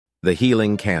The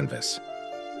Healing Canvas.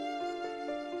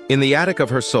 In the attic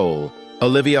of her soul,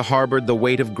 Olivia harbored the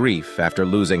weight of grief after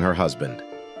losing her husband.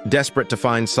 Desperate to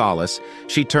find solace,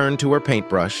 she turned to her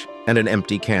paintbrush and an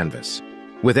empty canvas.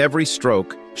 With every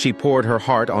stroke, she poured her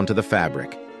heart onto the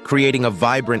fabric, creating a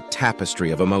vibrant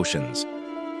tapestry of emotions.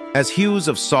 As hues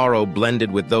of sorrow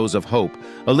blended with those of hope,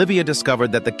 Olivia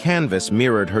discovered that the canvas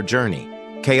mirrored her journey,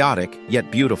 chaotic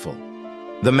yet beautiful.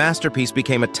 The masterpiece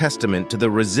became a testament to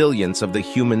the resilience of the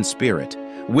human spirit,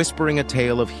 whispering a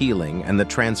tale of healing and the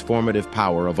transformative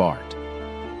power of art.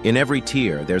 In every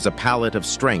tear, there's a palette of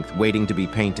strength waiting to be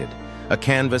painted, a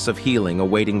canvas of healing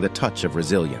awaiting the touch of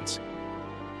resilience.